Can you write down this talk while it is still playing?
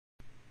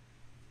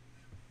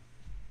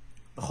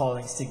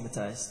calling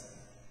Stigmatized.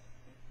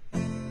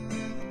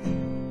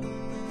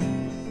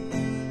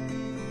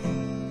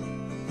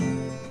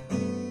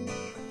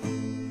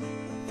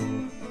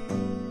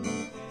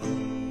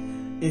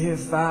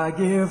 If I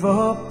give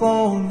up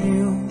on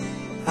you,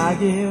 I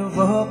give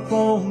up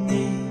on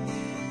me.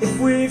 If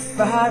we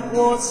fight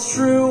what's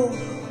true,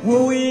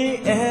 will we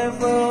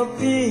ever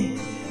be?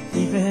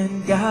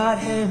 Even God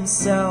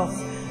himself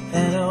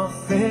and a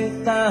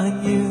faith I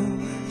knew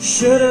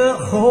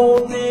shouldn't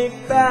hold me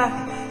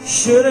back,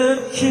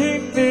 shouldn't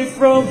keep me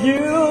from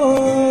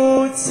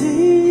you.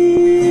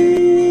 Tease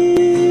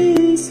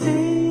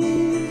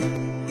me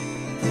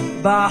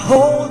by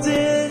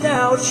holding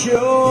out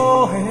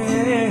your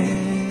hand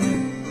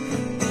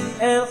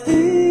and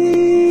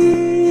leave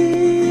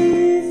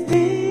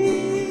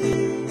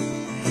me,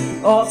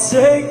 or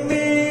take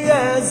me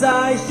as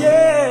I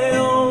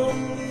am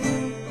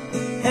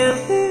and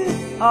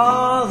live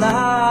our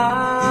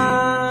lives.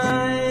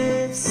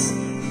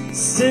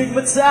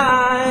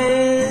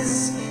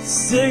 Stigmatized,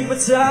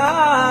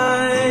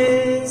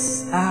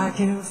 stigmatized. I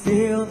can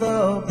feel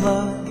the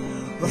blood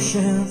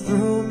rushing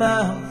through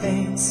my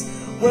veins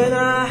when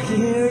I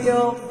hear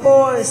your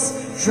voice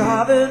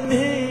driving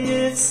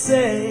me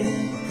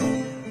insane.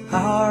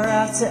 Hour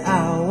after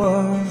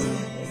hour,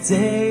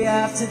 day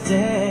after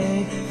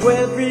day,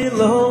 every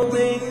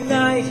lonely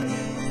night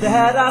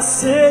that I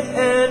sit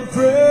and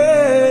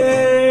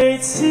pray.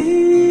 Tease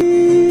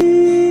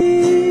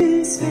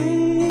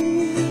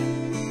me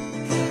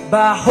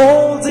by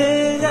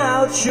holding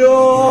out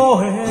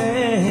your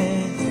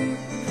hand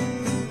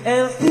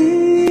and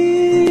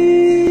leave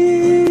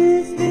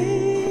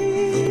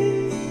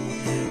me,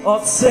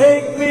 or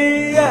take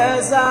me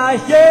as I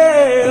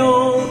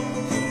am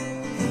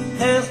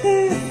and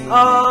live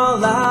our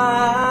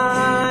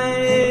lives.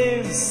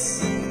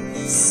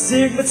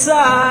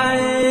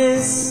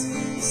 Stigmatized,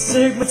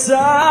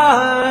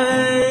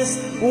 stigmatized.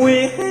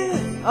 We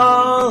live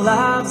our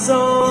lives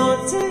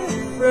on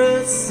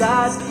different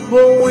sides,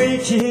 but we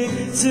keep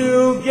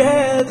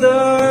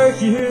together,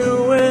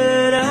 you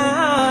and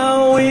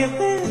I. We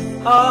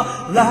live our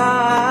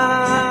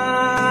lives.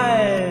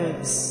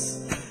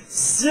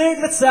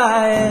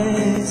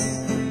 Stigmatized.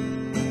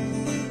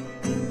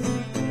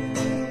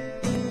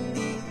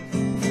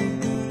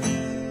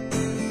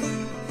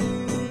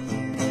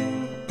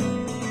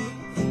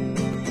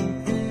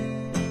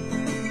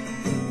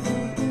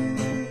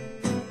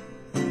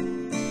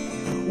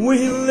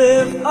 We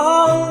live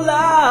our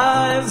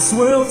lives,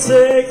 we'll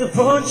take the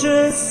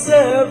punches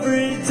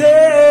every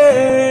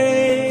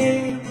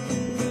day.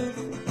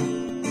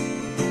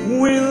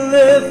 We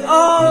live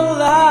our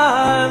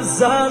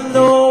lives, I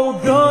know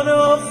we're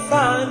gonna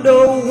find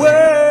a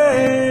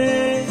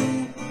way.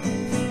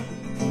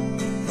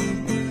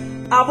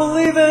 I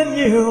believe in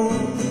you,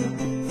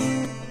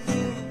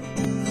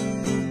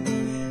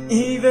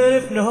 even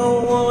if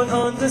no one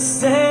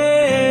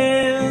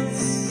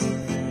understands.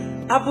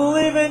 I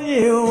believe in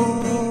you,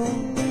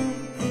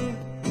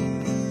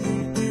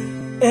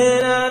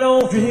 and I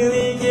don't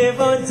really give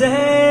a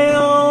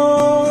damn.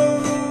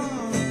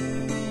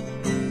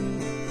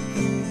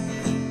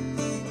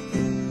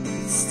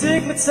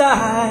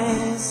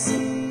 Stigmatized,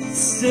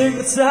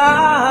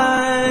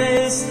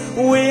 stigmatized.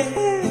 We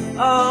live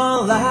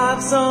our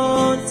lives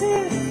on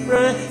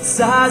different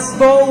sides,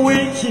 but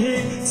we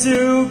keep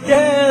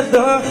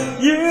together,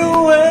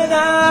 you and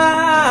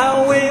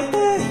I. We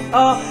live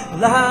our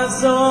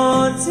lives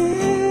on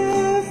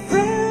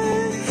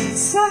different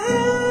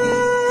sides.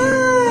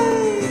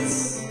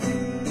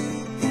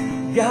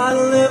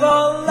 Gotta live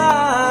our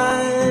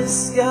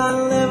lives,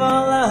 gotta live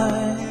our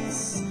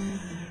lives,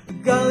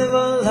 gotta live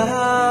our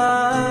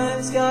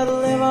lives, gotta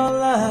live our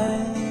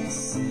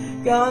lives,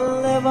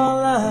 gotta live our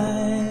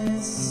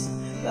lives,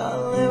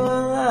 gotta live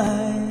our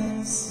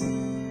lives.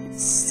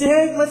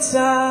 Stigmatized.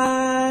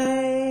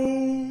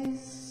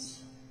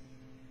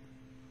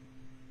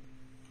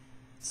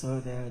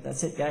 So there,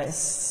 that's it guys.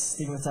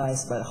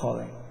 Stigmatized by the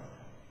calling.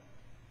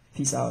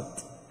 Peace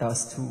out. That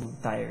was too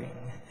tiring.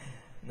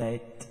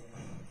 Night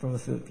from the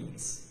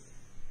Philippines.